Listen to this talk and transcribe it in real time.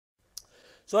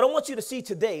So what I want you to see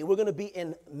today, we're going to be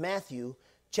in Matthew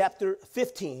chapter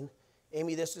 15.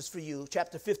 Amy, this is for you.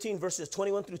 Chapter 15, verses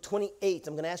 21 through 28.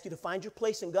 I'm going to ask you to find your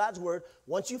place in God's word.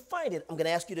 Once you find it, I'm going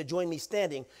to ask you to join me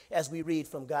standing as we read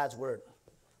from God's word.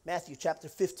 Matthew chapter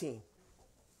 15.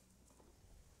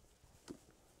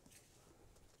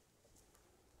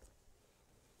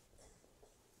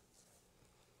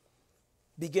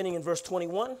 Beginning in verse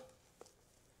 21.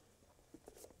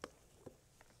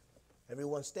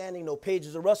 Everyone standing, no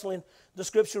pages are rustling. The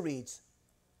scripture reads,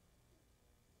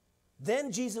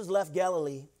 Then Jesus left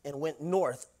Galilee and went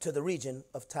north to the region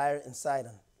of Tyre and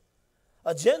Sidon.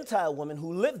 A Gentile woman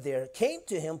who lived there came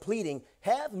to him pleading,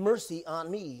 Have mercy on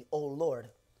me, O Lord,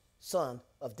 Son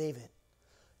of David.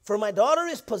 For my daughter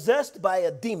is possessed by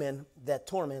a demon that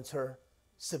torments her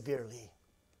severely.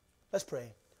 Let's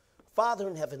pray. Father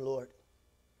in heaven, Lord.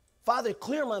 Father,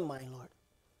 clear my mind, Lord,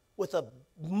 with a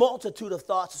multitude of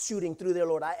thoughts shooting through there,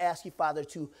 Lord. I ask you, Father,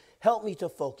 to help me to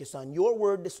focus on your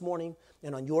word this morning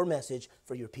and on your message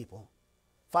for your people.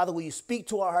 Father, will you speak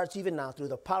to our hearts even now through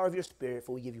the power of your Spirit,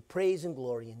 for we give you praise and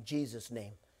glory in Jesus'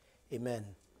 name. Amen.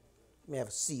 You may have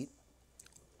a seat.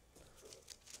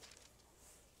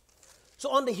 So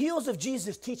on the heels of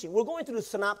Jesus' teaching, we're going through the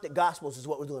synoptic gospels is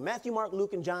what we're doing. Matthew, Mark,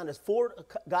 Luke, and John. There's 4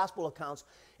 gospel accounts.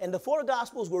 And the 4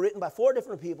 gospels were written by 4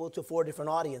 different people to 4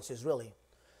 different audiences, really.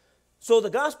 So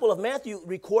the Gospel of Matthew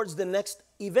records the next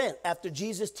event after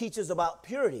Jesus teaches about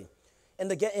purity.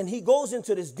 And he goes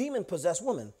into this demon-possessed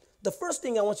woman. The first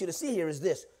thing I want you to see here is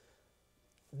this.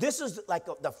 This is like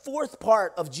the 4th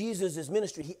part of Jesus'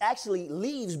 ministry. He actually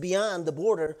leaves beyond the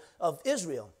border of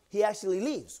Israel. He actually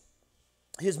leaves.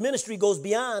 His ministry goes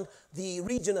beyond the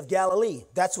region of Galilee.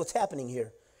 That's what's happening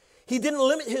here. He didn't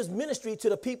limit his ministry to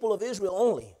the people of Israel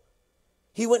only.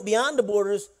 He went beyond the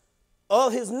borders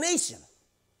of his nation.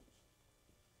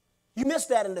 You missed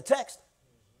that in the text.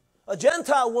 A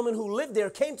Gentile woman who lived there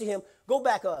came to him. Go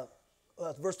back,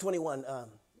 verse 21,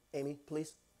 Amy,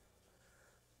 please.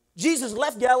 Jesus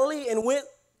left Galilee and went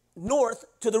north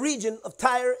to the region of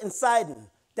Tyre and Sidon.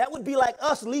 That would be like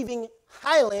us leaving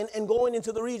Highland and going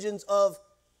into the regions of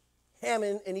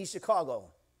Hammond and East Chicago.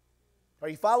 Are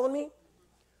you following me?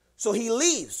 So he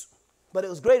leaves, but it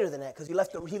was greater than that because he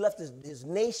left his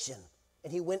nation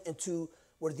and he went into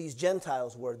where these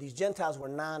Gentiles were. These Gentiles were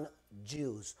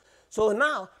non-Jews. So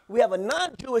now we have a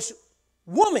non-Jewish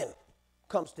woman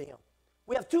comes to him.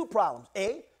 We have 2 problems.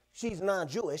 A, she's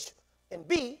non-Jewish, and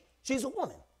B, she's a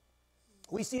woman.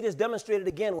 We see this demonstrated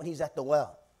again when he's at the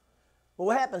well. But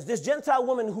what happens? This Gentile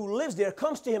woman who lives there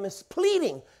comes to him and is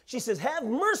pleading. She says, Have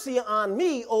mercy on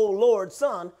me, O Lord,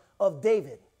 Son of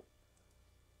David.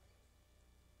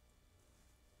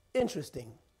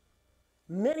 Interesting.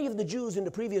 Many of the Jews in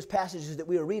the previous passages that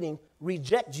we were reading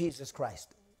reject Jesus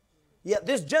Christ. Yet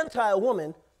this Gentile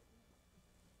woman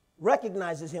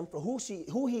recognizes him for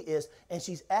who he is, and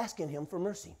she's asking him for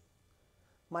mercy.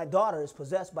 My daughter is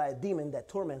possessed by a demon that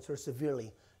torments her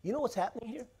severely. You know what's happening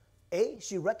here? A,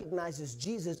 she recognizes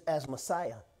Jesus as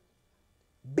Messiah.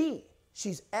 B,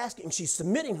 she's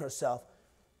submitting herself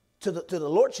to the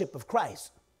lordship of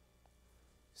Christ.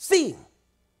 C,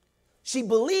 she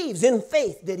believes in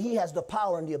faith that he has the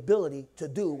power and the ability to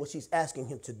do what she's asking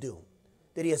him to do,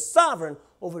 that he is sovereign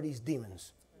over these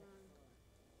demons.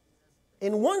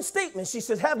 In one statement, she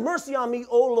says, Have mercy on me,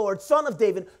 O Lord, Son of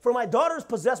David, for my daughter is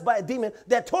possessed by a demon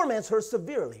that torments her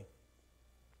severely.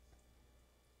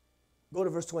 Go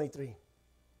to verse 23.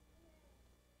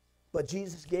 But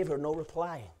Jesus gave her no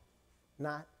reply,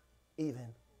 not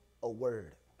even a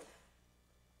word.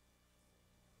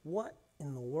 What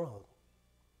in the world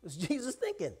was Jesus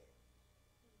thinking?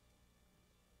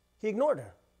 He ignored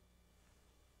her.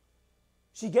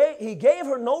 He gave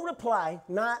her no reply,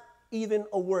 not even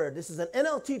a word. This is an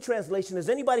NLT translation. Does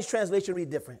anybody's translation read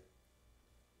different?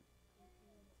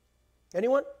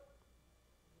 Anyone?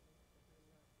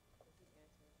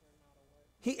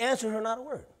 He answered her not a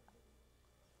word.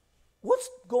 What's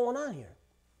going on here?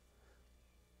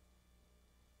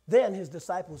 Then his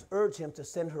disciples urged him to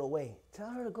send her away. Tell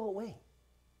her to go away.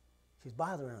 She's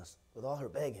bothering us with all her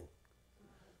begging.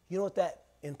 You know what that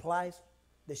implies?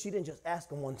 That she didn't just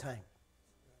ask him one time.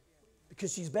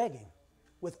 Because she's begging.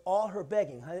 With all her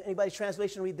begging. Anybody's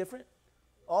translation read different?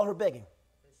 All her begging.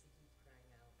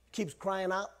 Keeps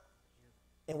crying out.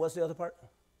 And what's the other part?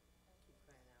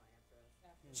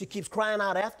 She keeps crying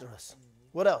out after us.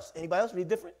 What else? Anybody else read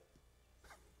different?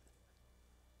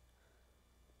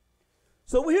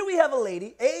 So here we have a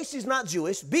lady. A, she's not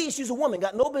Jewish. B, she's a woman.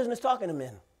 Got no business talking to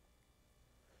men.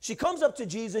 She comes up to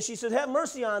Jesus. She says, Have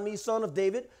mercy on me, Son of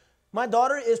David. My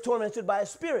daughter is tormented by a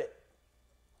spirit.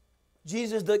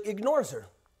 Jesus ignores her.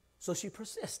 So she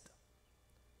persists.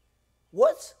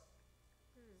 What's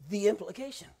the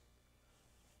implication?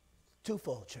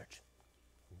 Twofold, church.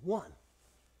 One,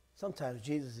 sometimes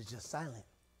Jesus is just silent.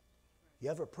 You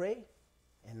ever pray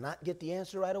and not get the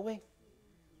answer right away?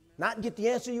 Not get the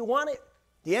answer you wanted?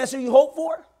 The answer you hoped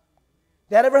for?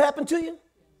 That ever happened to you?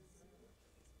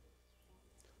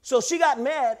 So she got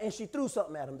mad and she threw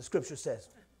something at him, the scripture says.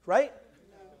 Right?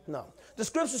 No. The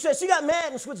scripture says she got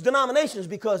mad and switched denominations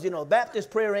because, Baptist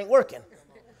prayer ain't working.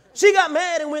 She got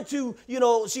mad and went to,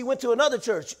 she went to another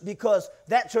church because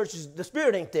that church, the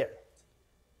spirit ain't there.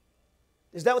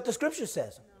 Is that what the scripture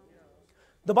says?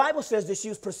 The Bible says that she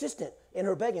was persistent in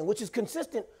her begging, which is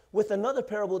consistent with another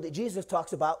parable that Jesus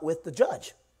talks about with the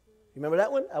judge. You remember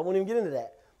that one? I won't even get into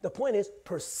that. The point is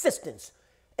persistence.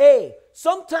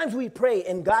 Sometimes we pray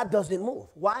and God doesn't move.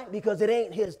 Why? Because it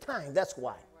ain't his time. That's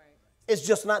why. It's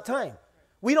just not time.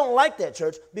 We don't like that,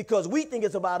 church, because we think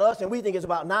it's about us and we think it's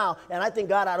about now, and I think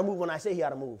God ought to move when I say he ought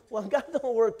to move. Well, God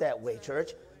don't work that way,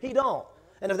 church. He don't.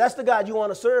 And if that's the God you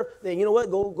want to serve, then you know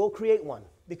what? Go create one,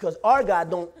 because our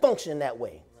God don't function that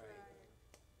way.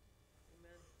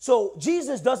 So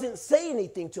Jesus doesn't say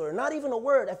anything to her, not even a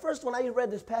word. At first, when I read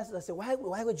this passage, I said,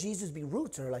 why would Jesus be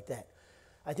rude to her like that?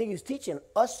 I think he was teaching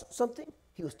us something,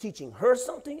 he was teaching her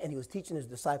something, and he was teaching his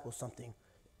disciples something.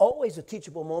 Always a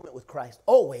teachable moment with Christ,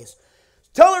 always.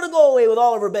 Tell her to go away with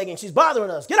all of her begging. She's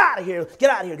bothering us. Get out of here, get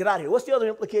out of here, get out of here. What's the other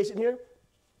implication here?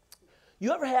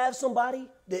 You ever have somebody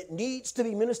that needs to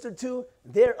be ministered to?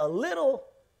 They're a little,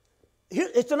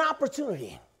 it's an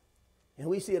opportunity, and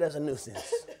we see it as a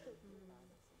nuisance.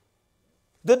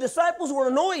 The disciples were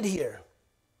annoyed here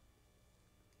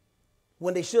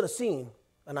when they should have seen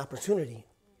an opportunity.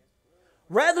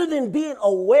 Rather than being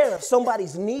aware of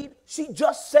somebody's need, she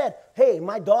just said, hey,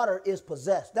 my daughter is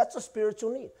possessed. That's a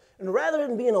spiritual need. And rather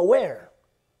than being aware,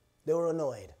 they were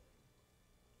annoyed.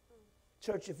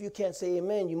 Church, if you can't say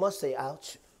amen, you must say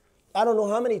ouch. I don't know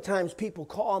how many times people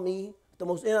call me at the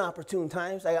most inopportune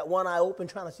times. I got one eye open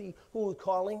trying to see who was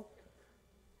calling.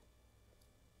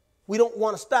 We don't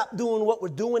want to stop doing what we're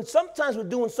doing. Sometimes we're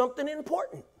doing something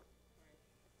important.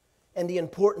 And the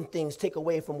important things take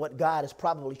away from what God is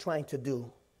probably trying to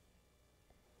do.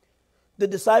 The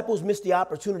disciples missed the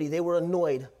opportunity. They were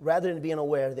annoyed. Rather than being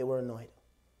aware, they were annoyed.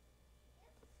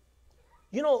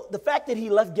 The fact that he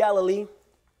left Galilee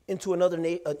into another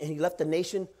and he left the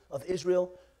nation of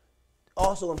Israel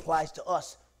also implies to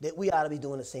us that we ought to be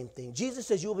doing the same thing. Jesus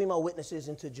says, you will be my witnesses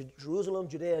into Jerusalem,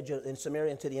 Judea, and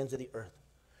Samaria, and to the ends of the earth.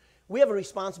 We have a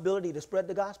responsibility to spread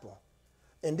the gospel.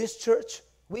 In this church,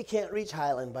 we can't reach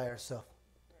Highland by ourselves.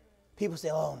 People say,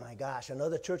 oh my gosh,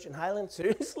 another church in Highland?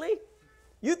 Seriously?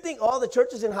 You think all the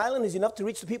churches in Highland is enough to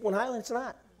reach the people in Highland? It's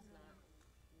not.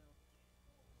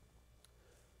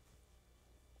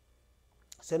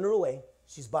 Send her away.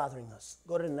 She's bothering us.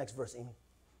 Go to the next verse, Amy.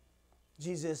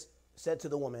 Jesus said to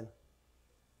the woman,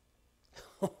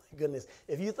 oh my goodness,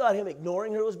 if you thought him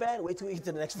ignoring her was bad, wait till we get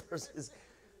to the next verses.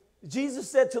 Jesus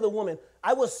said to the woman,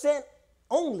 I was sent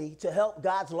only to help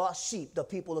God's lost sheep, the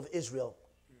people of Israel.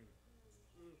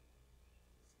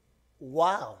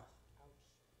 Wow.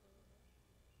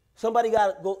 Somebody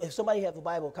got to go, if somebody have a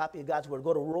Bible, a copy of God's word,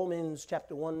 go to Romans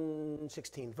chapter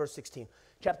 1:16, verse 16.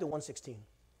 Chapter 1:16.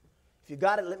 If you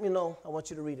got it, let me know. I want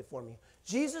you to read it for me.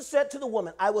 Jesus said to the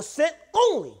woman, I was sent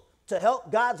only to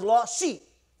help God's lost sheep,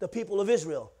 the people of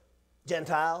Israel.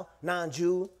 Gentile,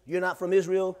 non-Jew, you're not from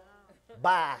Israel.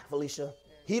 Bye, Felicia.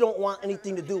 He don't want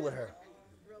anything to do with her.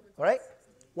 All right?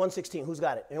 1:16. Who's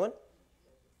got it? Anyone?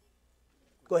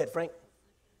 Go ahead, Frank.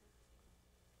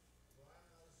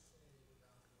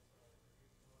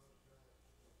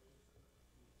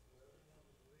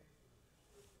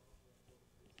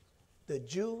 The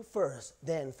Jew first,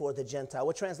 then for the Gentile.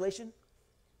 What translation?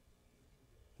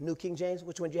 New King James.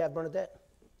 Which one do you have, Bernadette?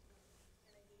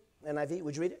 NIV.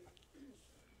 Would you read it?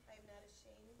 I am not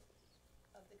ashamed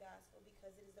of the gospel,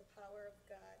 because it is the power of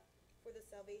God for the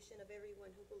salvation of everyone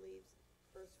who believes,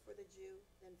 first for the Jew,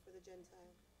 then for the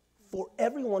Gentile. For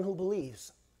everyone who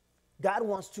believes. God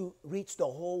wants to reach the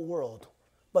whole world,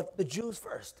 but the Jews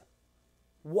first.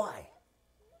 Why?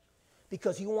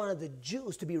 Because he wanted the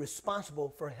Jews to be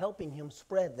responsible for helping him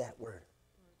spread that word.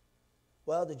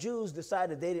 Well, the Jews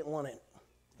decided they didn't want it,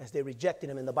 as they rejected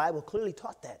him, and the Bible clearly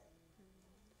taught that.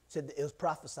 It said that it was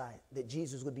prophesied that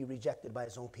Jesus would be rejected by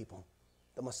his own people.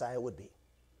 The Messiah would be.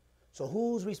 So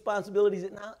whose responsibility is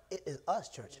it now? It is us,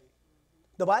 church.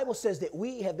 The Bible says that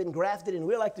we have been grafted and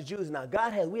we're like the Jews now.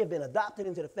 We have been adopted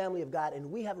into the family of God, and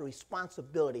we have a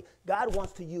responsibility. God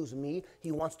wants to use me.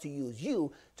 He wants to use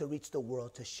you to reach the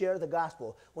world, to share the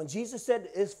gospel. When Jesus said,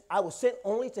 I was sent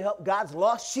only to help God's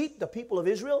lost sheep, the people of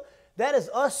Israel, That is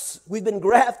us. We've been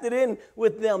grafted in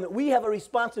with them. We have a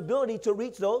responsibility to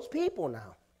reach those people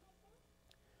now.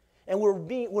 And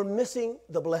we're missing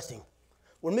the blessing.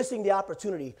 We're missing the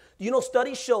opportunity. You know,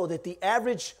 studies show that the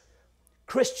average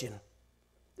Christian,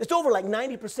 it's over like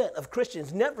 90% of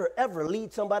Christians never, ever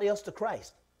lead somebody else to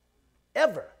Christ.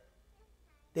 Ever.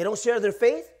 They don't share their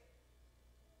faith.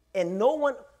 And no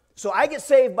one, so I get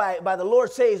saved by the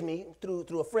Lord saves me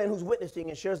through a friend who's witnessing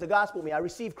and shares the gospel with me. I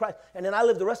receive Christ. And then I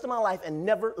live the rest of my life and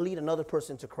never lead another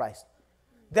person to Christ.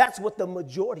 That's what the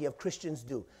majority of Christians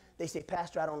do. They say,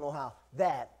 Pastor, I don't know how.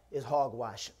 That is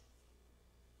hogwash.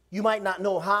 You might not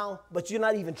know how, but you're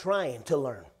not even trying to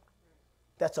learn.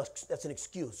 That's an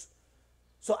excuse.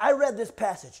 So I read this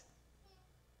passage,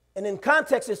 and in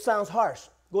context it sounds harsh.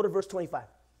 Go to verse 25.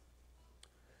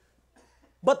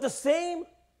 But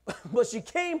she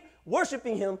came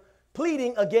worshiping him,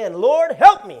 pleading again, Lord,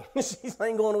 help me. She's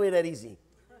not going away that easy.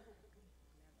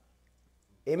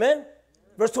 Amen?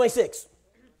 Verse 26.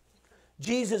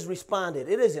 Jesus responded,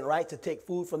 it isn't right to take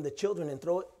food from the children and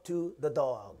throw it to the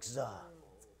dogs.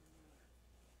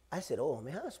 I said, oh,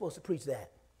 man, how am I supposed to preach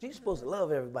that? Jesus is supposed to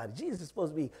love everybody. Jesus is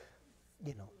supposed to be,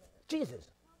 Jesus.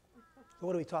 So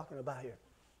what are we talking about here?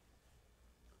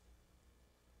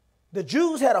 The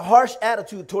Jews had a harsh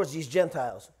attitude towards these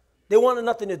Gentiles. They wanted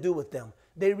nothing to do with them.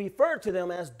 They referred to them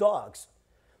as dogs.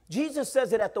 Jesus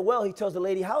says it at the well. He tells the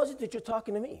lady, how is it that you're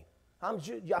talking to me? I'm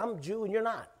Jew and you're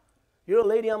not. You're a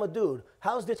lady, I'm a dude.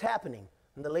 How's this happening?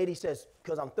 And the lady says,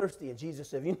 because I'm thirsty. And Jesus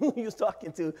said, if you knew who you was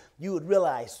talking to, you would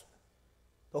realize.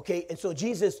 Okay, and so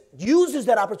Jesus uses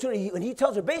that opportunity, and he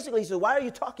tells her, basically, he says, why are you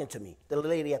talking to me, the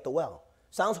lady at the well?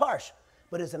 Sounds harsh,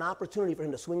 but it's an opportunity for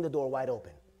him to swing the door wide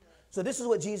open. So this is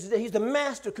what Jesus did. He's the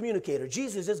master communicator.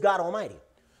 Jesus is God Almighty.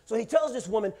 So he tells this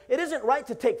woman, it isn't right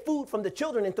to take food from the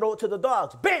children and throw it to the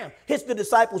dogs. Bam! Hits the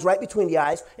disciples right between the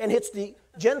eyes and hits the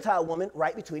Gentile woman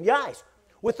right between the eyes.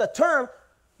 With a term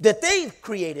that they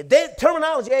created.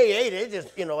 Terminology, they just,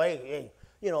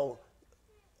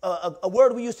 a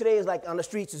word we use today is like on the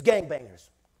streets is gangbangers,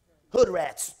 hood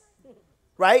rats,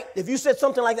 right? If you said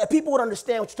something like that, people would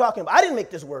understand what you're talking about. I didn't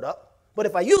make this word up, but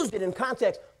if I used it in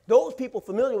context, those people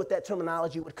familiar with that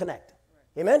terminology would connect.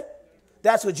 Amen?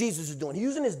 That's what Jesus is doing. He's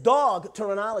using his dog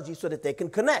terminology so that they can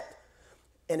connect.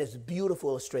 And it's a beautiful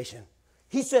illustration.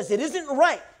 He says it isn't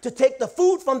right to take the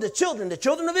food from the children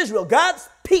of Israel, God's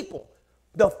people,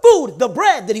 the food, the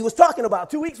bread that he was talking about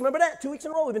 2 weeks. Remember that? 2 weeks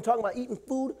in a row we've been talking about eating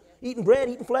food, eating bread,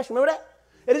 eating flesh. Remember that?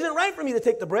 It isn't right for me to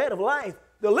take the bread of life,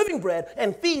 the living bread,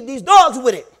 and feed these dogs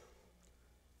with it.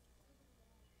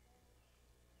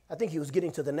 I think he was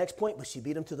getting to the next point, but she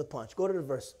beat him to the punch. Go to the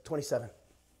verse 27.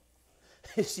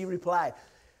 She replied,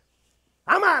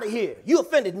 I'm out of here. You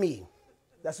offended me.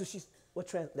 That's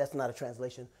what that's not a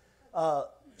translation.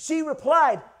 She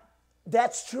replied,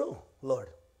 that's true, Lord.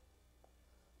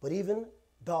 But even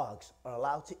dogs are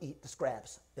allowed to eat the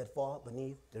scraps that fall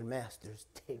beneath their master's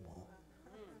table.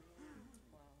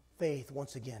 Faith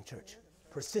once again, church.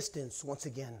 Persistence once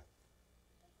again.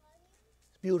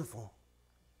 It's beautiful.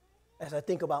 As I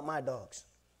think about my dogs,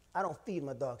 I don't feed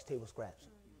my dogs table scraps.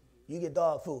 You get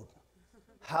dog food.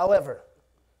 However,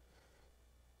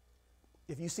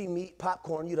 if you see me eat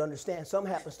popcorn, you'd understand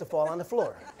something happens to fall on the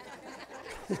floor.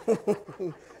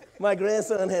 My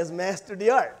grandson has mastered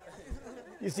the art.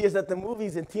 You see us at the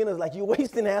movies and Tina's like, you're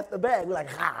wasting half the bag. We're like,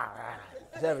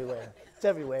 it's everywhere. It's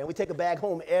everywhere. And we take a bag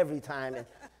home every time. And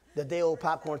the day-old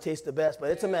popcorn tastes the best, but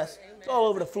it's a mess. It's all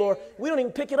over the floor. We don't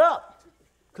even pick it up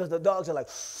because the dogs are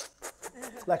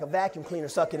like a vacuum cleaner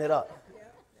sucking it up.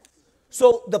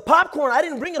 So the popcorn, I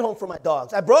didn't bring it home for my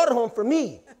dogs. I brought it home for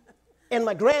me and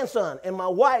my grandson and my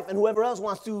wife and whoever else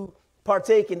wants to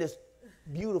partake in this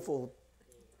beautiful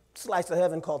slice of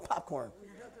heaven called popcorn.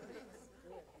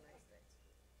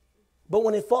 But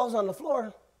when it falls on the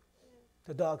floor,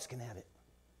 the dogs can have it.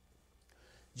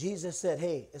 Jesus said,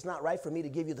 hey, it's not right for me to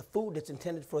give you the food that's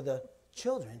intended for the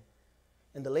children.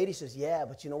 And the lady says, yeah,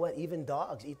 but you know what? Even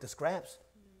dogs eat the scraps.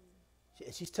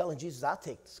 She's telling Jesus, I'll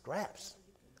take the scraps.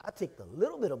 I'll take the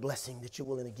little bit of blessing that you're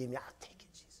willing to give me. I'll take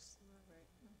it, Jesus.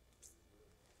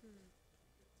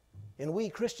 And we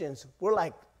Christians,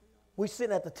 we're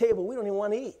sitting at the table, we don't even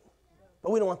want to eat.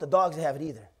 But we don't want the dogs to have it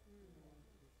either.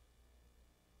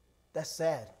 That's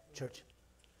sad, church.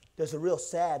 There's a real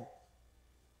sad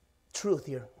truth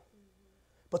here.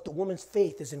 But the woman's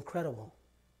faith is incredible.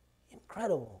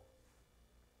 Incredible.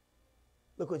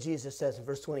 Look what Jesus says in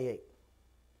verse 28.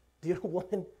 Dear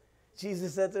woman,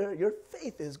 Jesus said to her, your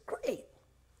faith is great.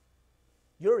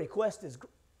 Your request is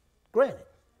granted.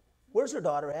 Where's her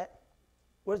daughter at?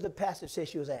 Where's the passage say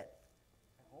she was at?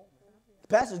 The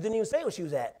passage didn't even say where she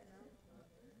was at.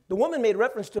 The woman made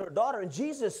reference to her daughter, and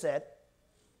Jesus said,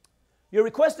 your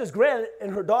request is granted,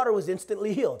 and her daughter was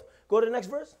instantly healed. Go to the next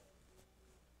verse.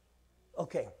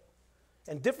 Okay.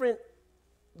 And different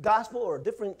gospel or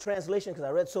different translation, because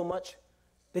I read so much,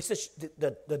 they said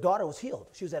the daughter was healed.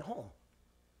 She was at home.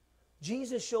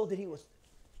 Jesus showed that he was,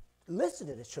 listen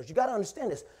to this, church. You got to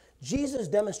understand this. Jesus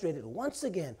demonstrated once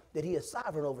again that he is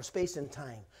sovereign over space and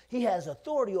time. He has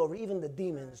authority over even the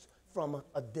demons from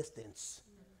a distance.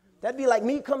 That'd be like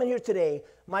me coming here today,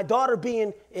 my daughter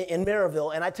being in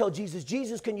Maryville, and I tell Jesus,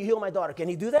 Jesus, can you heal my daughter? Can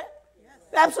he do that? Yes.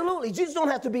 Absolutely. Jesus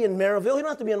don't have to be in Maryville. He don't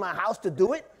have to be in my house to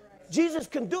do it. Right. Jesus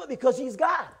can do it because he's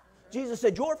God. Right. Jesus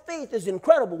said, your faith is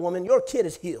incredible, woman. Your kid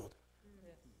is healed.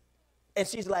 Yes. And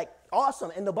she's like,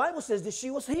 awesome. And the Bible says that she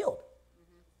was healed.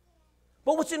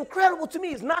 But what's incredible to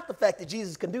me is not the fact that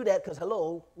Jesus can do that, because,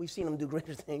 hello, we've seen him do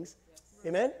greater things. Yes.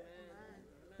 Amen? Amen?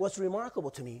 What's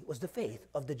remarkable to me was the faith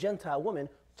of the Gentile woman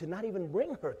to not even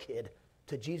bring her kid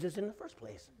to Jesus in the first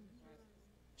place.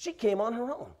 She came on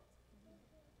her own,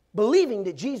 believing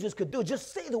that Jesus could do it.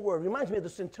 Just say the word. Reminds me of the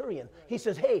centurion. He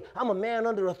says, hey, I'm a man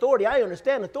under authority. I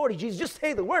understand authority, Jesus. Just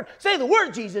say the word. Say the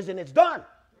word, Jesus, and it's done. Right.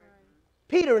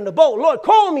 Peter in the boat, Lord,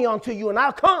 call me unto you, and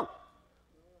I'll come.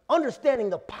 Understanding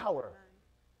the power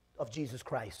of Jesus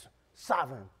Christ,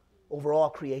 sovereign over all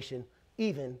creation,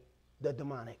 even the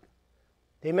demonic.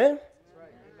 Amen? Right.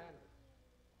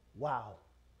 Wow.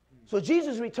 So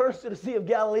Jesus returns to the Sea of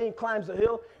Galilee and climbs the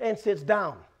hill and sits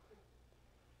down.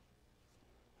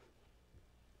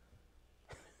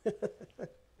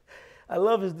 I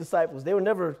love his disciples. They were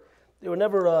never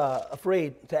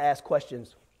afraid to ask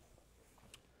questions.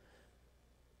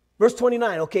 Verse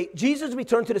 29, okay, Jesus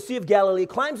returned to the Sea of Galilee,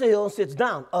 climbs the hill and sits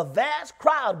down. A vast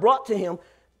crowd brought to him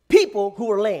people who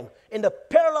were lame. In the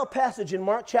parallel passage in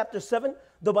Mark chapter 7,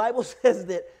 the Bible says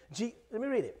that, let me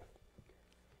read it.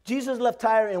 Jesus left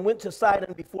Tyre and went to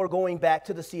Sidon before going back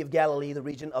to the Sea of Galilee, the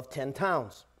region of 10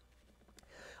 towns.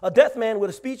 A deaf man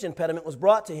with a speech impediment was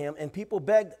brought to him, and people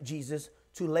begged Jesus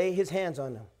to lay his hands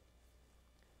on them.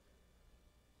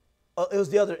 It was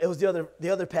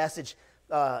the other passage.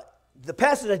 The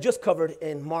passage I just covered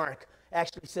in Mark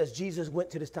actually says Jesus went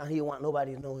to this town. He didn't want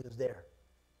nobody to know he was there.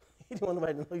 He didn't want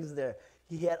nobody to know he was there.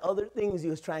 He had other things he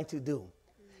was trying to do.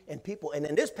 And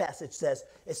then this passage says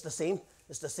it's the same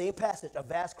passage. A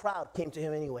vast crowd came to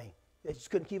him anyway. They just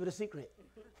couldn't keep it a secret.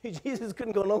 Jesus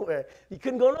couldn't go nowhere. He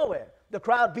couldn't go nowhere. The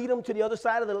crowd beat him to the other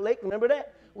side of the lake. Remember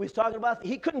that? We was talking about.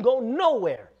 He couldn't go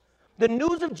nowhere. The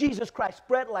news of Jesus Christ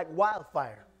spread like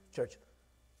wildfire, church.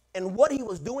 And what he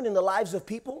was doing in the lives of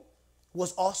people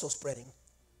was also spreading.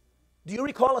 Do you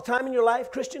recall a time in your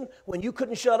life, Christian, when you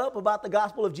couldn't shut up about the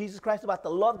gospel of Jesus Christ, about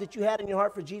the love that you had in your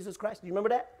heart for Jesus Christ? Do you remember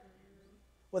that?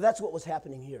 Well, that's what was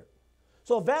happening here.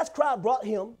 So a vast crowd brought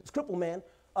him, this crippled man,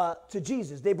 to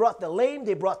Jesus. They brought the lame,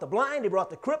 they brought the blind, they brought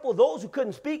the crippled, those who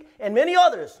couldn't speak, and many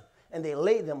others. And they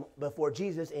laid them before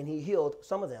Jesus, and he healed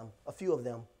some of them, a few of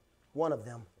them, one of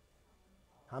them.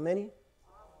 How many?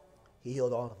 He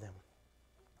healed all of them.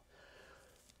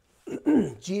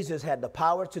 Jesus had the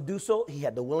power to do so. He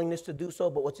had the willingness to do so.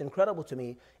 But what's incredible to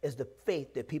me is the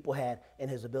faith that people had in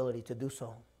his ability to do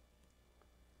so.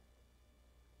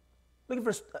 Look at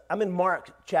verse, I'm in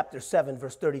Mark chapter 7,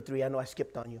 verse 33. I know I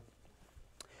skipped on you.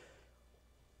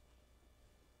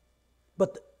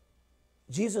 But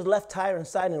Jesus left Tyre and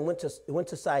Sidon and went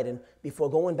to Sidon before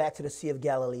going back to the Sea of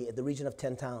Galilee at the region of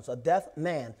 10 towns. A deaf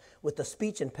man with a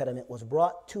speech impediment was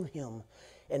brought to him,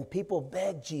 and people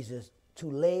begged Jesus to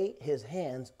lay his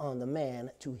hands on the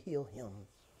man to heal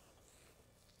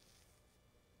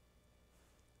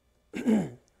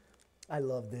him. I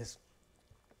love this.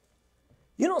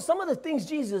 You know, some of the things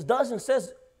Jesus does and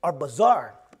says are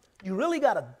bizarre. You really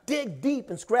got to dig deep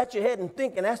and scratch your head and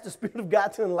think and ask the Spirit of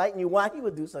God to enlighten you why he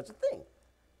would do such a thing.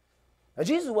 Now,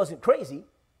 Jesus wasn't crazy.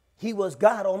 He was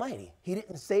God Almighty. He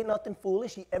didn't say nothing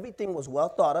foolish. Everything was well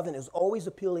thought of, and it was always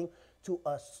appealing to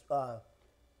us,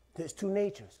 to his two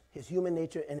natures, his human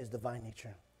nature and his divine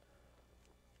nature.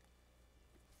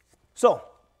 So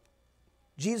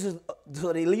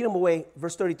they lead him away,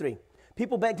 verse 33.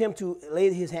 People begged him to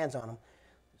lay his hands on him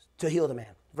to heal the man.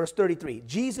 Verse 33,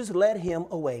 Jesus led him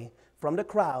away from the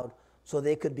crowd so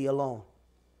they could be alone.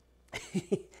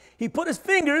 He put his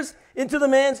fingers into the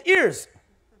man's ears.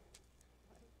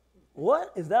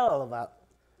 What is that all about?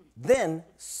 Then,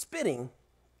 spitting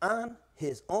on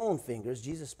his own fingers,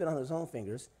 Jesus spit on his own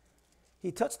fingers,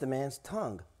 he touched the man's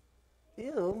tongue.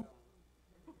 Ew.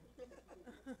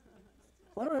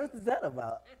 What on earth is that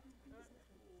about?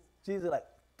 Jesus like,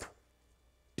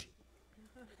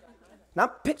 now I'm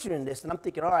picturing this and I'm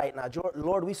thinking, all right, now,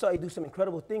 Lord, we saw you do some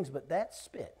incredible things, but that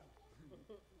spit.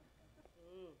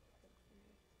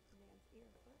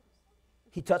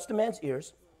 He touched the man's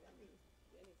ears,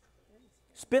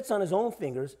 spits on his own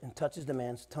fingers, and touches the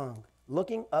man's tongue.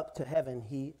 Looking up to heaven,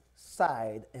 he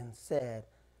sighed and said,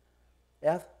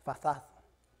 Ephatha,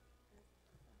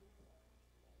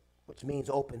 which means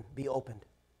open, be opened.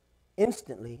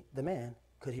 Instantly, the man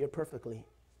could hear perfectly,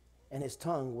 and his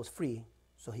tongue was free,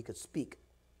 so he could speak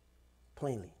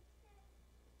plainly.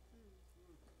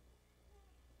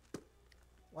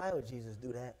 Why would Jesus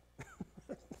do that?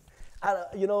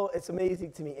 It's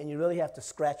amazing to me, and you really have to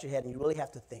scratch your head, and you really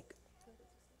have to think.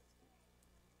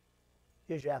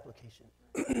 Here's your application.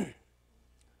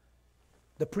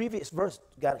 The previous verse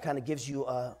kind of gives you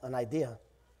an idea.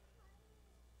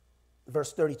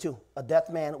 Verse 32, a deaf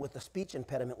man with a speech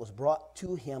impediment was brought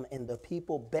to him, and the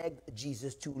people begged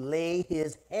Jesus to lay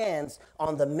his hands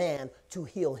on the man to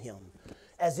heal him.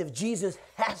 As if Jesus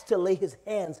has to lay his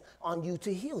hands on you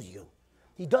to heal you.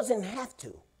 He doesn't have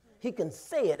to. He can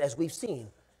say it, as we've seen.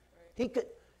 He could,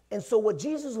 and so what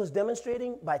Jesus was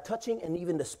demonstrating by touching and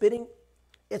even the spitting,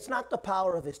 it's not the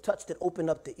power of his touch that opened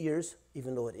up the ears,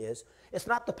 even though it is. It's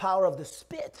not the power of the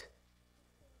spit.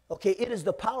 Okay, it is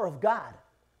the power of God.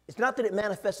 It's not that it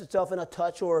manifests itself in a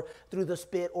touch or through the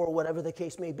spit or whatever the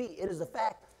case may be. It is the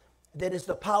fact that it's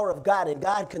the power of God, and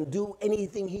God can do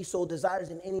anything he so desires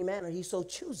in any manner he so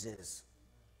chooses.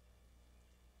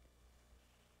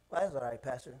 Well, that's all right,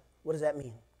 Pastor. What does that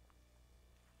mean?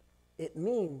 It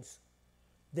means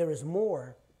there is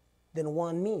more than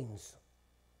one means.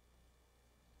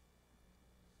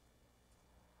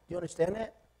 Do you understand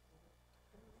that?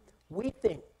 We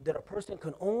think that a person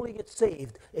can only get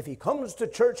saved if he comes to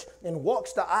church and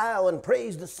walks the aisle and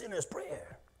prays the sinner's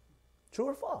prayer. True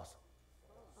or false?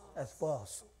 That's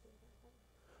false.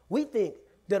 We think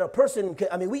that a person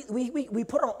can, we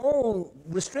put our own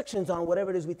restrictions on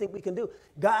whatever it is we think we can do.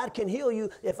 God can heal you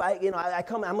if I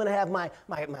come, I'm going to have my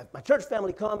church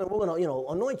family come, and we're going to,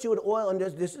 anoint you with oil, and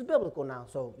this is biblical now,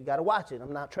 so you got to watch it.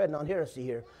 I'm not treading on heresy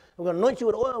here. We're going to anoint you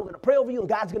with oil, we're going to pray over you, and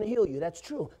God's going to heal you. That's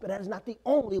true, but that is not the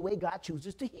only way God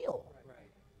chooses to heal. Right.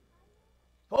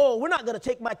 Oh, we're not going to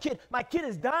take my kid. My kid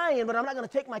is dying, but I'm not going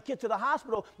to take my kid to the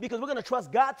hospital because we're going to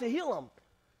trust God to heal him.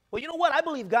 Well, you know what? I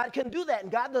believe God can do that,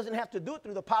 and God doesn't have to do it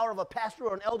through the power of a pastor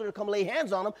or an elder to come lay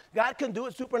hands on him. God can do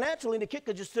it supernaturally, and the kid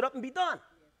could just sit up and be done.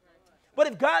 But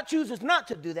if God chooses not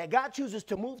to do that, God chooses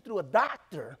to move through a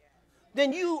doctor,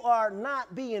 then you are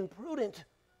not being prudent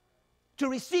to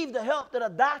receive the help that a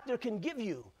doctor can give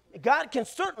you. God can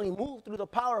certainly move through the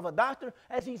power of a doctor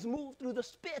as he's moved through the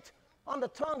spit on the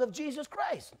tongue of Jesus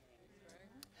Christ.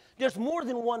 There's more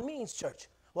than one means, church.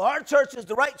 Well, our church is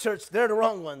the right church. They're the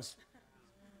wrong ones.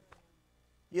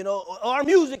 Our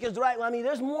music is the right one.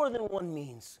 There's more than one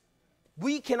means.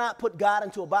 We cannot put God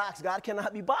into a box. God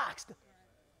cannot be boxed.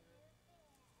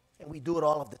 And we do it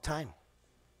all of the time.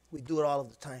 We do it all of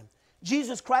the time.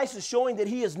 Jesus Christ is showing that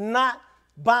he is not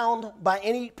bound by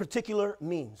any particular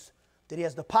means, that he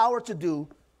has the power to do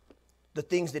the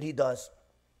things that he does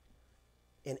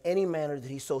in any manner that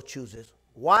he so chooses.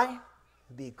 Why?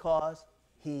 Because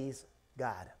he's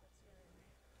God.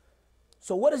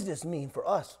 So what does this mean for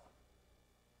us?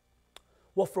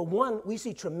 Well, for one, we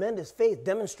see tremendous faith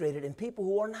demonstrated in people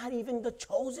who are not even the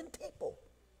chosen people.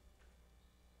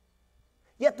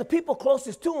 Yet the people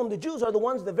closest to him, the Jews, are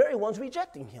the very ones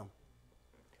rejecting him.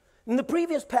 In the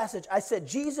previous passage, I said,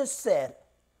 Jesus said,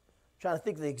 trying to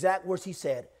think of the exact words he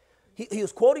said. He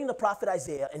was quoting the prophet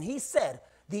Isaiah, and he said,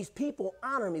 these people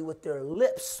honor me with their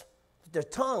lips, with their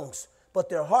tongues, but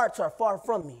their hearts are far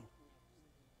from me.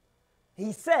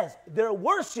 He says, their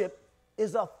worship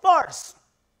is a farce.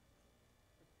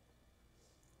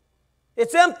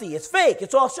 It's empty, it's fake,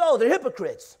 it's all show, they're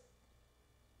hypocrites.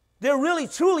 There really,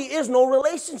 truly is no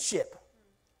relationship.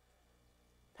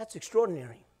 That's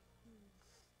extraordinary.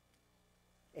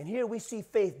 And here we see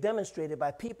faith demonstrated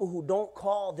by people who don't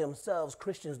call themselves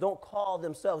Christians, don't call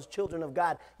themselves children of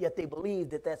God, yet they believe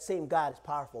that that same God is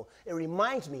powerful. It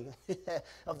reminds me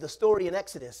of the story in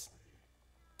Exodus,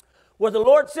 where the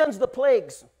Lord sends the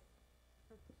plagues.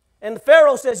 And the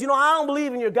Pharaoh says, I don't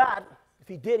believe in your God. If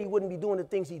he did, he wouldn't be doing the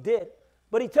things he did.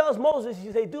 But he tells Moses, he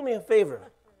says, do me a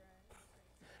favor.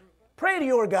 Pray to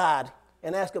your God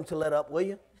and ask him to let up, will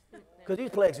you? Because these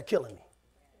plagues are killing me.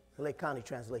 The Lake County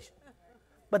translation.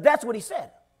 But that's what he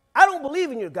said. I don't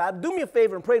believe in your God. Do me a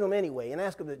favor and pray to him anyway and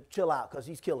ask him to chill out because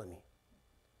he's killing me.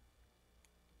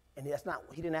 And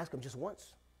he didn't ask him just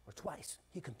once or twice.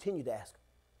 He continued to ask.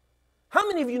 How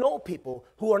many of you know people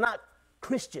who are not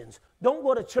Christians, don't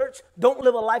go to church, don't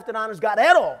live a life that honors God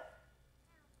at all?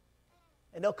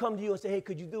 And they'll come to you and say, hey,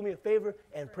 could you do me a favor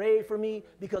and pray for me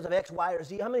because of X, Y, or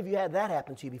Z? How many of you had that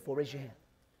happen to you before? Raise your hand.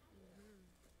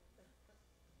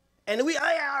 And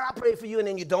I'll pray for you, and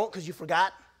then you don't because you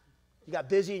forgot. You got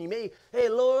busy, and you may, hey,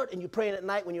 Lord, and you're praying at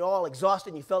night when you're all exhausted,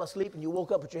 and you fell asleep, and you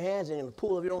woke up with your hands in the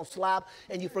pool of your own slob,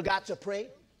 and you forgot to pray.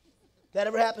 That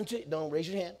ever happened to you? Don't raise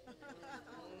your hand.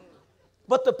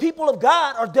 But the people of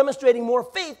God are demonstrating more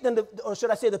faith than or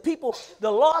should I say the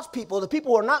lost people, the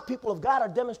people who are not people of God are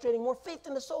demonstrating more faith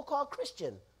than the so-called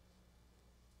Christian.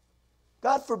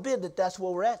 God forbid that that's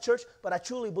where we're at, church, but I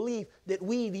truly believe that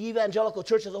we, the evangelical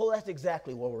church as a whole, that's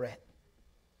exactly where we're at.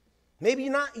 Maybe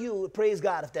not you, praise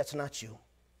God if that's not you.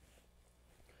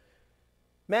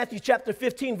 Matthew chapter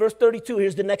 15, verse 32,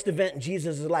 here's the next event in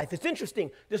Jesus' life. It's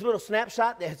interesting, this little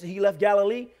snapshot that he left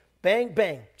Galilee, bang,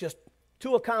 bang, just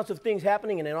 2 accounts of things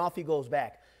happening, and then off he goes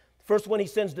back. First one, he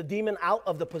sends the demon out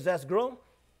of the possessed girl,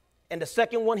 and the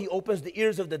second one, he opens the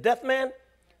ears of the deaf man.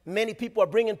 Many people are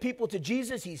bringing people to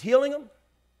Jesus. He's healing them.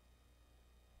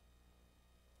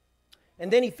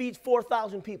 And then he feeds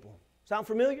 4,000 people. Sound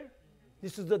familiar?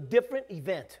 This is a different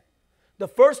event. The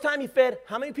first time he fed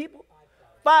how many people?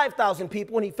 5,000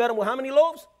 people. And he fed them with how many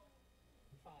loaves?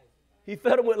 5. He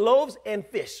fed them with loaves and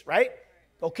fish, right?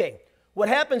 Okay. What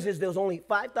happens is there's only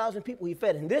 5,000 people he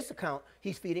fed. In this account,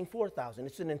 he's feeding 4,000.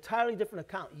 It's an entirely different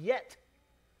account. Yet,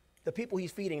 the people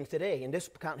he's feeding today, in this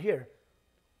account here,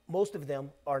 most of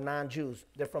them are non-Jews.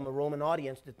 They're from a Roman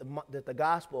audience that the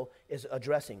gospel is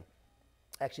addressing.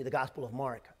 Actually, the Gospel of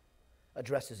Mark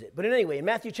addresses it. But anyway, in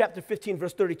Matthew chapter 15,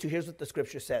 verse 32, here's what the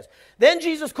scripture says. Then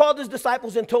Jesus called his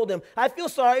disciples and told them, I feel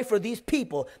sorry for these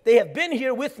people. They have been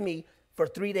here with me for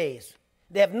 3 days.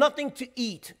 They have nothing to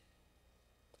eat.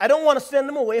 I don't want to send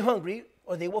them away hungry,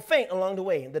 or they will faint along the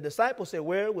way. And the disciples said,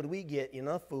 where would we get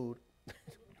enough food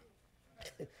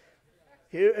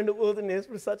here in the wilderness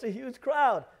for such a huge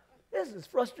crowd? This is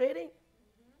frustrating.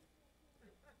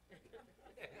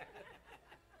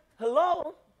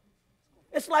 Hello?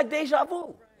 It's like deja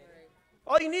vu.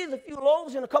 All you need is a few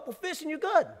loaves and a couple fish and you're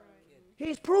good.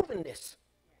 He's proven this.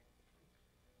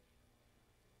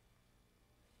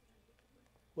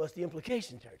 What's the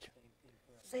implication, church?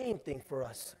 Same thing for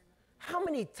us. How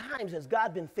many times has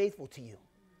God been faithful to you?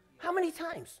 How many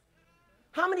times?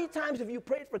 How many times have you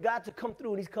prayed for God to come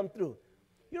through and he's come through?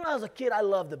 You know, as a kid, I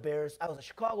loved the Bears. I was a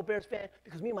Chicago Bears fan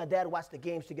because me and my dad watched the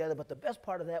games together, but the best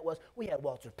part of that was we had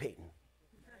Walter Payton.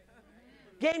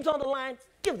 Game's on the line,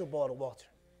 give the ball to Walter.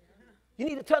 You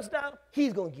need a touchdown,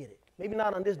 he's going to get it. Maybe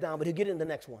not on this down, but he'll get it in the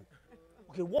next one.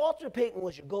 Okay, Walter Payton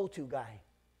was your go-to guy.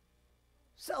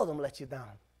 Seldom let you down.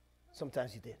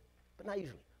 Sometimes he did, but not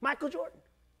usually. Michael Jordan.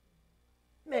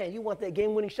 Man, you want that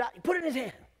game-winning shot, you put it in his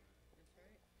hand.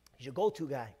 He's your go-to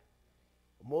guy.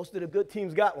 Most of the good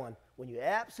teams got one. When you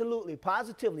absolutely,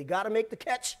 positively got to make the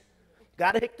catch,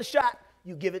 got to hit the shot,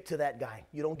 you give it to that guy.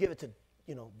 You don't give it to,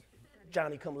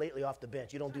 Johnny come lately off the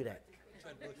bench. You don't do that.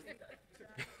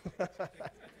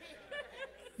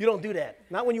 You don't do that.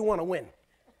 Not when you want to win.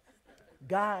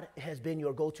 God has been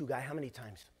your go-to guy how many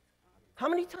times? How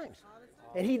many times?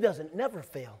 And he doesn't never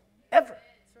fail, ever.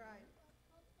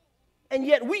 And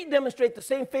yet we demonstrate the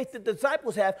same faith that the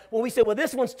disciples have when we say, well,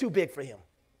 this one's too big for him.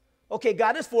 Okay,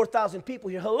 God, there's 4,000 people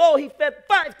here. Hello, he fed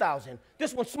 5,000.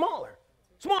 This one's smaller.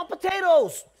 Small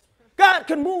potatoes. God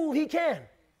can move, he can.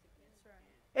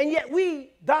 And yet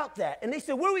we doubt that. And they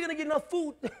said, where are we going to get enough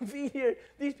food to feed here?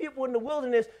 These people in the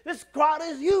wilderness, this crowd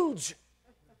is huge.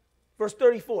 Verse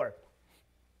 34.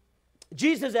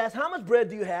 Jesus asked, how much bread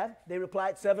do you have? They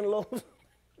replied, 7 loaves.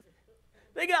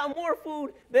 They got more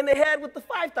food than they had with the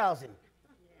 5,000.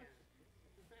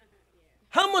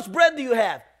 How much bread do you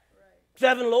have?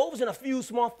 7 loaves and a few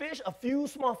small fish. A few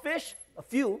small fish. A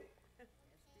few.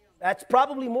 That's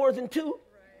probably more than 2.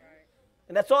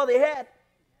 And that's all they had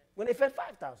when they fed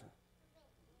 5,000.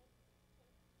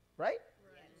 Right?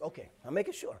 Okay, I'm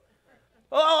making sure.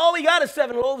 All we got is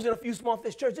 7 loaves and a few small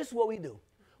fish. Church, this is what we do.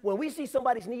 When we see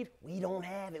somebody's need, we don't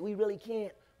have it. We really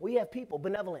can't. We have people,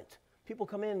 benevolent. People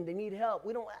come in, they need help.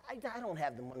 I don't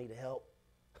have the money to help.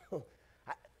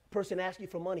 Person asks you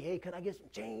for money. Hey, can I get some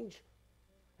change?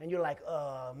 And you're like,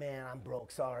 oh, man, I'm broke,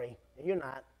 sorry. And you're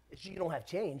not. You don't have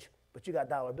change, but you got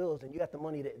dollar bills, and you got the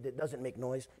money that doesn't make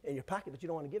noise in your pocket, but you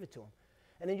don't want to give it to them.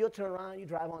 And then you'll turn around, you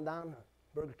drive on down to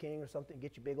Burger King or something,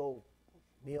 get your big old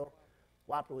meal,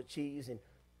 Whopper with cheese, and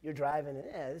you're driving,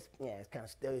 and it's kind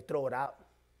of still, you throw it out.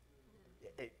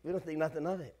 We don't think nothing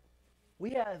of it.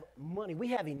 We have money. We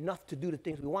have enough to do the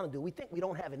things we want to do. We think we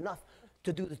don't have enough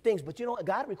to do the things, but you know what?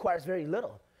 God requires very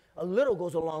little. A little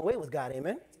goes a long way with God,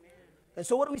 amen? And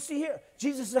so what do we see here?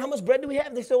 Jesus said, how much bread do we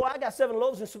have? They said, well, I got 7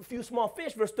 loaves and a few small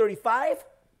fish, verse 35.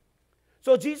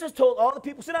 So Jesus told all the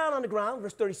people, sit down on the ground,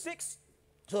 verse 36.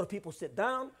 So the people sit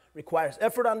down, requires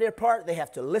effort on their part. They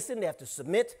have to listen, they have to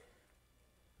submit.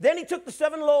 Then he took the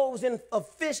 7 loaves of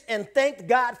fish and thanked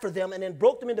God for them and then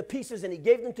broke them into pieces and he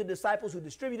gave them to the disciples who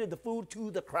distributed the food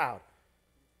to the crowd.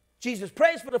 Jesus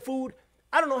prays for the food.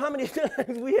 I don't know how many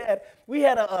times we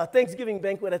had a Thanksgiving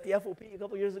banquet at the FOP a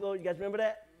couple years ago. You guys remember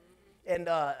that? And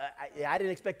I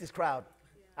didn't expect this crowd.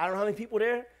 I don't know how many people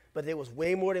there, but there was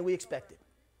way more than we expected.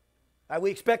 We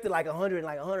expected like 100 and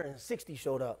like 160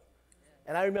 showed up.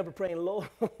 And I remember praying, Lord,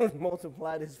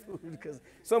 multiply this food because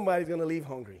somebody's going to leave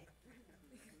hungry.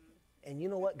 And you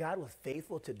know what God was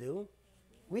faithful to do?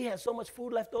 We had so much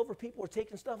food left over, people were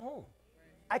taking stuff home.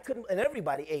 I couldn't, and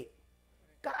everybody ate.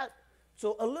 God,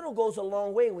 so a little goes a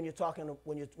long way when you're talking,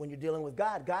 when you're dealing with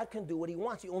God. God can do what he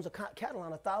wants. He owns a cattle on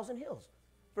 1,000 hills.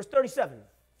 Verse 37.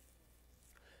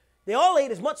 They all ate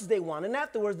as much as they wanted, and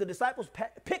afterwards the disciples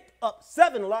picked up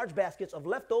 7 large baskets of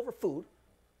leftover food.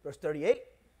 Verse 38.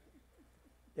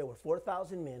 There were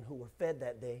 4,000 men who were fed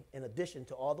that day, in addition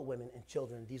to all the women and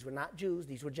children. These were not Jews,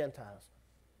 these were Gentiles.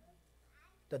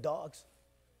 The dogs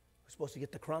were supposed to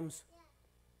get the crumbs.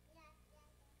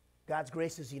 God's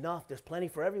grace is enough. There's plenty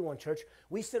for everyone, church.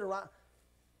 We sit around.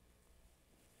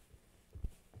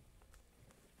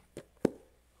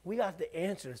 We got the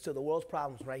answers to the world's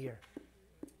problems right here.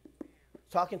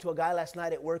 Talking to a guy last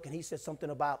night at work, and he said something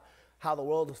about how the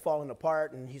world is falling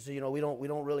apart, and he said, you know, we don't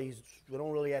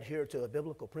really adhere to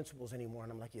biblical principles anymore.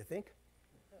 And I'm like, you think?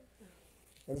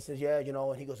 And he says, yeah, you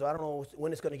know. And he goes, I don't know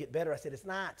when it's going to get better. I said, it's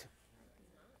not.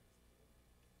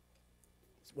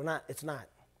 It's not.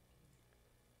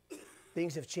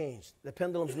 Things have changed. The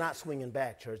pendulum's not swinging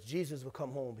back, church. Jesus will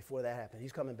come home before that happens.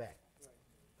 He's coming back.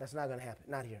 That's not going to happen.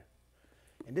 Not here.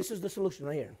 And this is the solution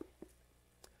right here.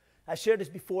 I shared this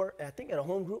before, I think at a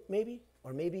home group maybe,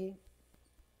 or maybe,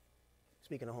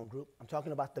 speaking of home group, I'm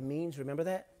talking about the means. Remember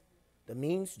that? The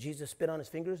means, Jesus spit on his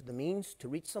fingers, the means to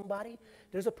reach somebody.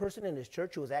 There's a person in this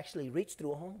church who was actually reached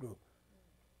through a home group.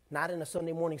 Not in a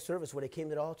Sunday morning service where they came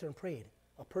to the altar and prayed.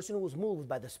 A person who was moved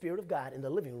by the Spirit of God in the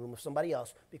living room of somebody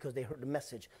else because they heard the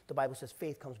message. The Bible says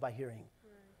faith comes by hearing.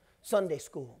 Right. Sunday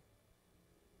school.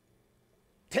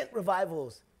 Tent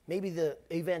revivals. Maybe the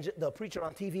preacher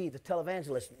on TV, the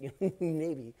televangelist,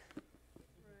 maybe.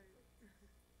 Right.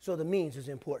 So the means is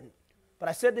important. But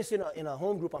I said this in a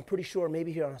home group, I'm pretty sure,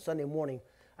 maybe here on a Sunday morning.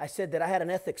 I said that I had an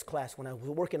ethics class when I was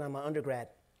working on my undergrad.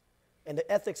 And the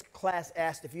ethics class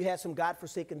asked if you had some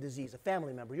God-forsaken disease, a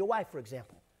family member, your wife, for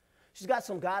example. She's got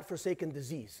some God-forsaken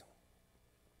disease.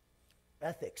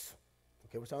 Ethics.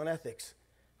 Okay, we're talking ethics.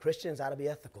 Christians ought to be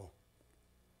ethical.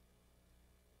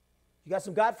 You got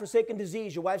some God-forsaken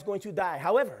disease. Your wife's going to die.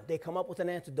 However, they come up with an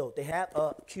antidote. They have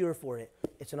a cure for it.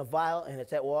 It's in a vial, and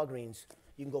it's at Walgreens.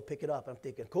 You can go pick it up. I'm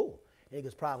thinking, cool. And he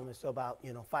goes, problem is about,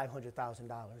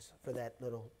 $500,000 for that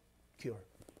little cure.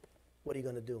 What are you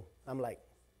going to do? I'm like,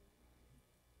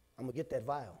 I'm going to get that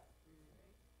vial.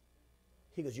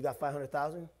 He goes, you got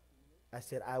 $500,000? I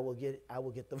said, I will get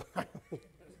the vial.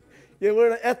 Yeah, we're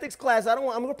in an ethics class. I'm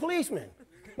a policeman.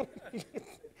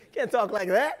 Can't talk like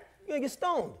that. You're going to get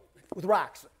stoned with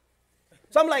rocks.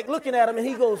 So I'm like looking at him, and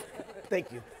he goes, thank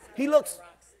you. He looks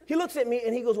at me,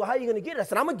 and he goes, well, how are you going to get it? I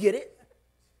said, I'm going to get it.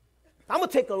 I'm going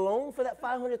to take a loan for that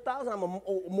 $500,000. I'm going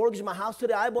to mortgage my house to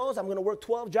the eyeballs. I'm going to work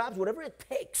 12 jobs, whatever it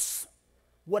takes.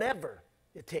 Whatever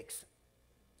it takes.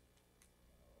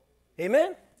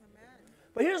 Amen?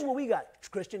 But here's what we got,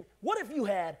 Christian. What if you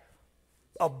had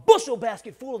a bushel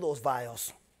basket full of those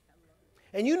vials,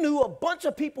 and you knew a bunch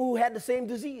of people who had the same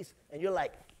disease, and you're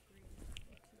like,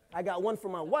 I got one for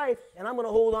my wife, and I'm going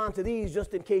to hold on to these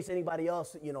just in case anybody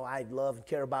else, I love and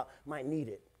care about might need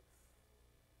it.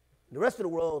 The rest of the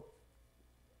world,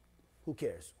 who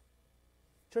cares?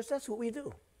 Church, that's what we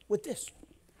do with this.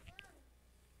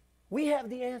 We have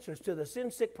the answers to the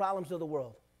sin-sick problems of the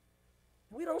world.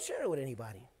 We don't share it with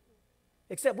anybody.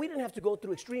 Except we didn't have to go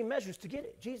through extreme measures to get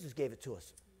it. Jesus gave it to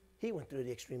us. He went through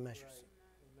the extreme measures.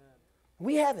 Right.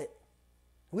 We have it.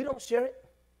 We don't share it.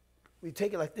 We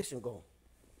take it like this and go.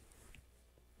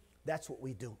 That's what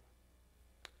we do.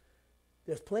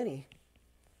 There's plenty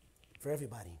for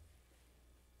everybody.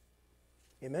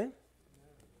 Amen?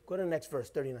 Go to the next verse,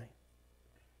 39.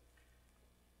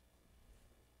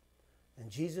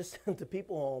 And Jesus sent the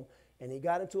people home, and he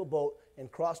got into a boat and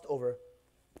crossed over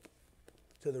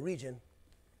to the region.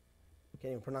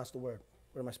 Can't even pronounce the word.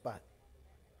 Where's my spot?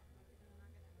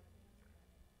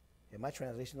 Yeah, my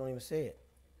translation don't even say it.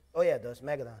 Oh, yeah, it does.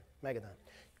 Magadan.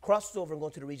 Crosses over and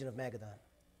goes to the region of Magadan.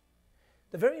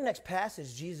 The very next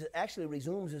passage, Jesus actually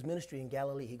resumes his ministry in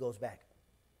Galilee. He goes back.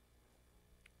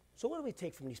 So what do we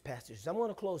take from these passages? I'm going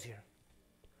to close here.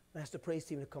 I ask the praise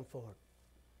team to come forward.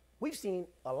 We've seen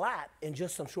a lot in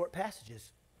just some short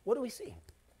passages. What do we see?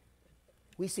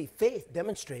 We see faith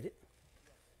demonstrated.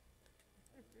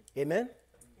 Amen?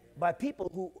 By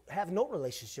people who have no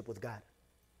relationship with God.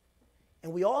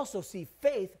 And we also see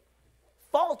faith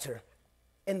falter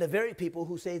in the very people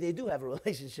who say they do have a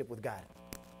relationship with God.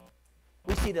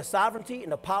 We see the sovereignty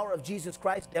and the power of Jesus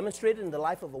Christ demonstrated in the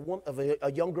life of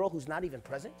a young girl who's not even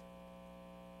present.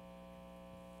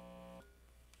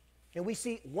 And we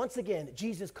see, once again,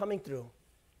 Jesus coming through,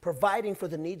 providing for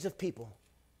the needs of people.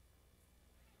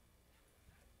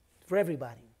 For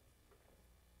everybody.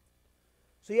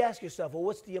 So you ask yourself, well,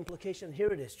 what's the implication? Here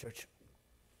it is, church.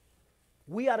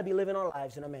 We ought to be living our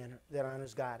lives in a manner that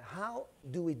honors God. How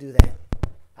do we do that?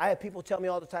 I have people tell me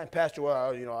all the time, Pastor,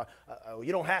 well,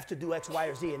 you don't have to do X, Y,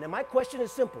 or Z. And then my question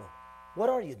is simple. What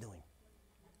are you doing?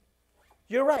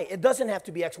 You're right. It doesn't have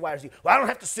to be X, Y, or Z. Well, I don't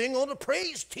have to sing on the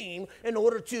praise team in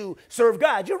order to serve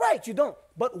God. You're right. You don't.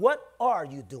 But what are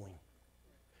you doing?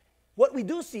 What we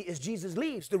do see is Jesus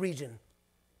leaves the region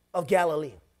of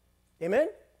Galilee. Amen?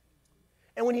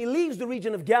 And when he leaves the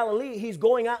region of Galilee, he's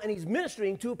going out and he's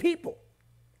ministering to people.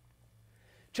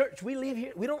 Church, we leave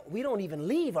here. We don't even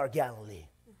leave our Galilee.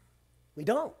 We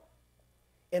don't.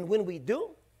 And when we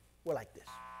do, we're like this.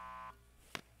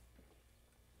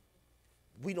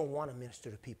 We don't want to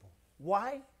minister to people.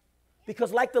 Why?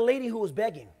 Because like the lady who was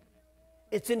begging,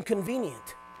 it's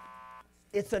inconvenient.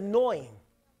 It's annoying.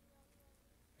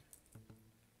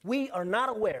 We are not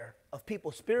aware of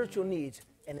people's spiritual needs,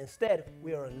 and instead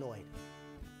we are annoyed.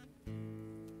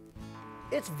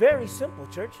 It's very simple,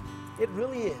 church. It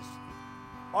really is.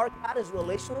 Our God is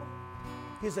relational.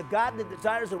 He's a God that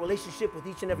desires a relationship with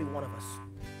each and every one of us.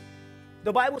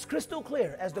 The Bible is crystal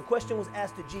clear as the question was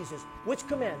asked to Jesus, which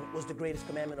commandment was the greatest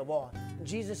commandment of all? And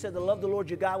Jesus said to love the Lord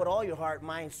your God with all your heart,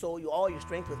 mind, soul, all your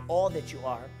strength, with all that you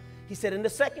are. He said, and the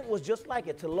second was just like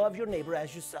it, to love your neighbor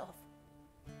as yourself.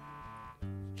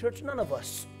 Church, none of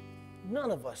us,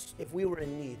 if we were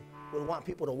in need, would want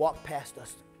people to walk past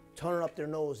us, turn up their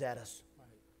nose at us,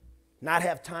 not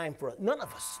have time for us. None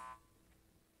of us.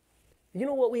 You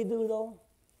know what we do, though?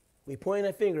 We point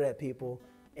a finger at people,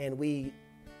 and we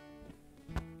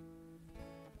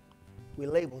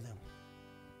label them.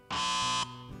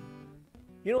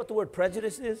 You know what the word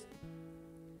prejudice is?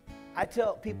 I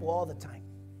tell people all the time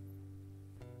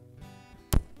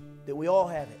that we all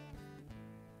have it.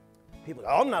 People go,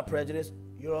 oh, I'm not prejudiced.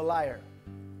 You're a liar.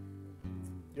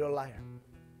 You're a liar.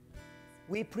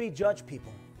 We prejudge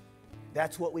people.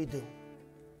 That's what we do.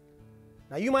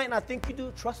 Now, you might not think you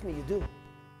do. Trust me, you do.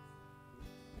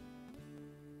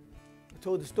 I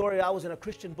told the story. I was in a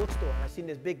Christian bookstore, and I seen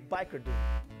this big biker dude.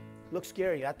 Looked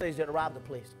scary. I thought he was going to rob the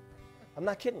place. I'm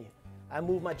not kidding you. I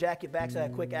moved my jacket back so I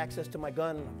had quick access to my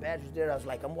gun. My badge was there. I was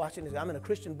like, I'm watching this. I'm in a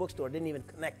Christian bookstore. Didn't even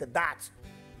connect the dots.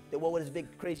 That what would this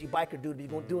big crazy biker dude be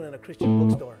doing in a Christian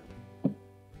bookstore?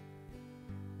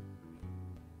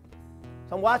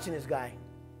 So I'm watching this guy.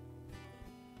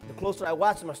 The closer I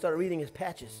watched him, I started reading his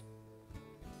patches.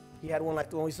 He had one like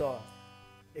the one we saw.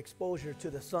 Exposure to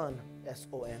the sun,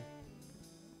 S-O-N,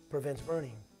 prevents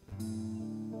burning.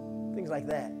 Things like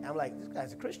that. I'm like, this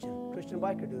guy's a Christian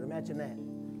biker dude. Imagine that.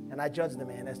 And I judged the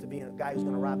man as to being a guy who's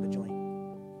going to rob the joint.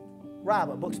 Rob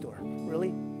a bookstore. Really?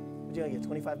 What you going to get,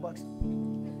 25 bucks?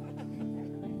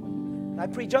 I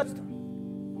prejudged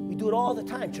him. We do it all the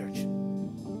time, church.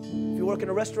 If you work in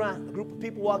a restaurant, a group of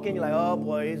people walk in, you're like, oh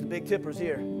boy, these are the big tippers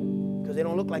here. Because they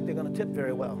don't look like they're going to tip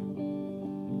very well.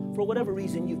 For whatever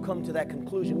reason you've come to that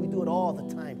conclusion, we do it all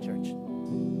the time, church.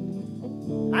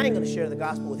 I ain't going to share the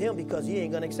gospel with him because he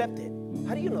ain't going to accept it.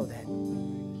 How do you know that?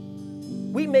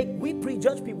 We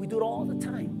prejudge people. We do it all the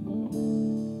time.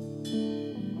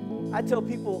 I tell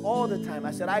people all the time,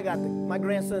 I said, my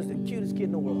grandson's the cutest kid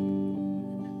in the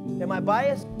world. Am I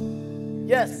biased?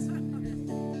 Yes.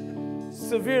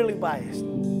 Severely biased.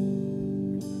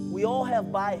 We all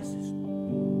have biases.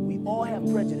 We all have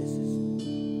prejudices.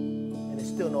 And it's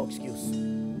still no excuse.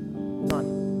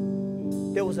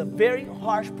 None. There was a very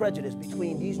harsh prejudice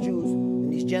between these Jews and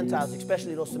these Gentiles,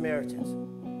 especially those Samaritans.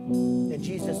 And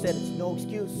Jesus said it's no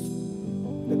excuse.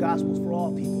 The gospel's for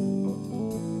all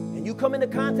people. And you come into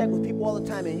contact with people all the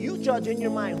time and you judge in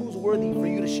your mind who's worthy for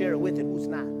you to share it with and who's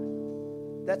not.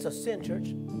 That's a sin,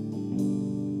 church.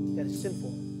 That is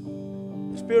sinful.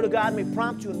 The Spirit of God may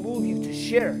prompt you and move you to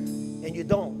share, and you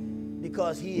don't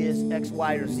because he is X,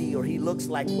 Y, or Z, or he looks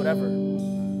like whatever.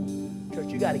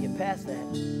 Church, you got to get past that.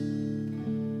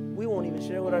 We won't even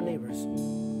share with our neighbors.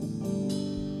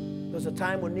 There was a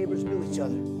time when neighbors knew each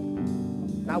other.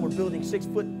 Now we're building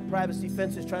 6-foot privacy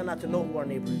fences trying not to know who our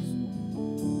neighbor is.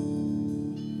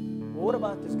 Well, what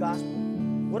about this gospel?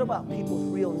 What about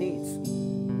people's real needs?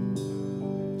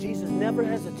 Jesus never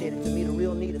hesitated to meet a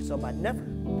real need of somebody. Never.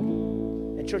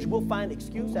 And church, we'll find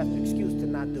excuse after excuse to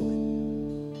not do it.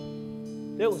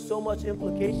 There was so much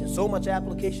implication, so much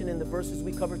application in the verses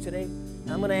we covered today.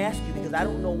 And I'm going to ask you because I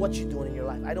don't know what you're doing in your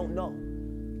life. I don't know.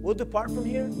 We'll depart from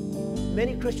here.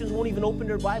 Many Christians won't even open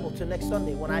their Bible till next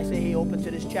Sunday when I say, hey, open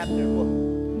to this chapter and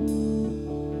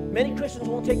book. Many Christians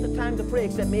won't take the time to pray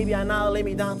except maybe I now lay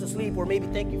me down to sleep or maybe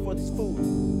thank you for this food.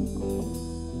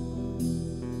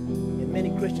 And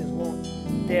many Christians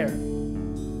won't dare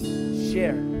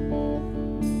share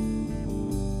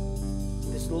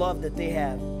this love that they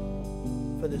have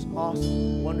for this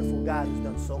awesome, wonderful God who's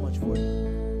done so much for you.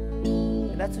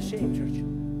 And that's a shame, church.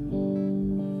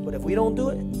 But if we don't do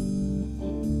it,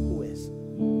 who is?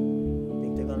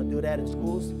 Think they're going to do that in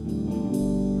schools?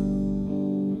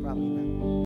 Probably not.